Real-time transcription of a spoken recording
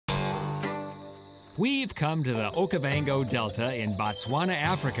We've come to the Okavango Delta in Botswana,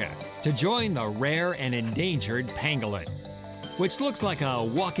 Africa, to join the rare and endangered pangolin, which looks like a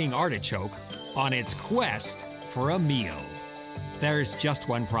walking artichoke on its quest for a meal. There's just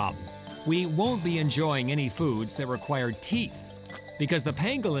one problem. We won't be enjoying any foods that require teeth, because the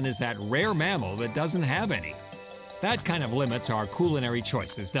pangolin is that rare mammal that doesn't have any. That kind of limits our culinary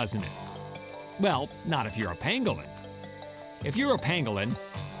choices, doesn't it? Well, not if you're a pangolin. If you're a pangolin,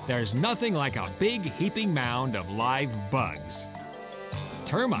 there's nothing like a big heaping mound of live bugs.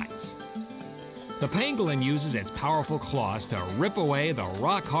 Termites. The pangolin uses its powerful claws to rip away the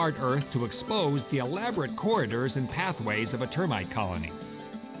rock-hard earth to expose the elaborate corridors and pathways of a termite colony.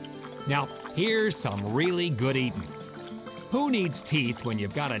 Now, here's some really good eating. Who needs teeth when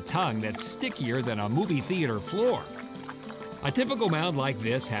you've got a tongue that's stickier than a movie theater floor? A typical mound like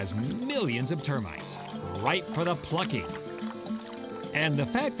this has millions of termites, ripe for the plucking. And the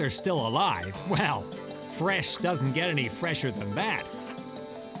fact they're still alive, well, fresh doesn't get any fresher than that.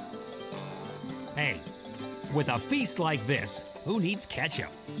 Hey, with a feast like this, who needs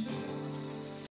ketchup?